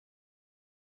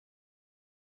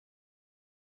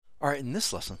Alright, in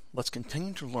this lesson, let's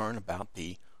continue to learn about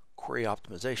the query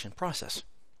optimization process.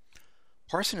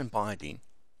 Parsing and binding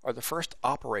are the first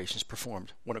operations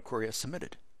performed when a query is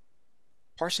submitted.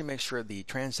 Parsing makes sure the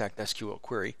transact SQL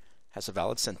query has a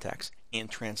valid syntax and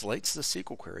translates the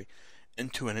SQL query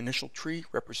into an initial tree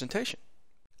representation,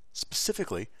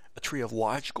 specifically a tree of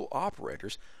logical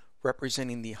operators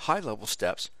representing the high-level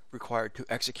steps required to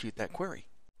execute that query.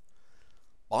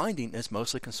 Binding is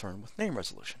mostly concerned with name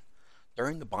resolution.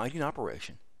 During the binding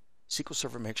operation, SQL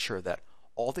Server makes sure that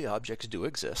all the objects do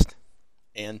exist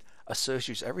and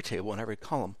associates every table and every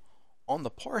column on the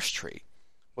parse tree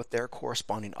with their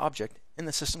corresponding object in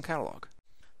the system catalog.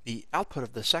 The output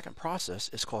of the second process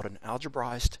is called an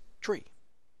algebraized tree,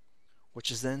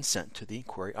 which is then sent to the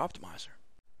query optimizer.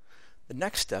 The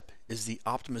next step is the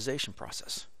optimization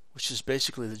process, which is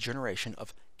basically the generation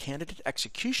of candidate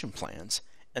execution plans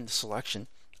and the selection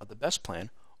of the best plan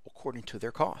according to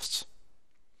their costs.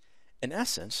 In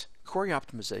essence, query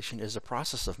optimization is a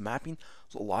process of mapping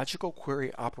the logical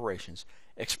query operations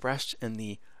expressed in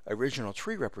the original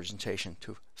tree representation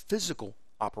to physical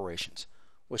operations,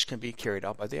 which can be carried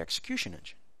out by the execution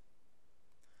engine.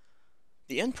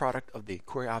 The end product of the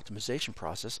query optimization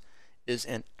process is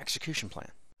an execution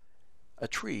plan, a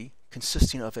tree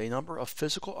consisting of a number of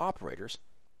physical operators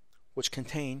which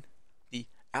contain the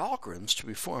algorithms to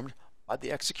be performed by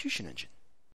the execution engine.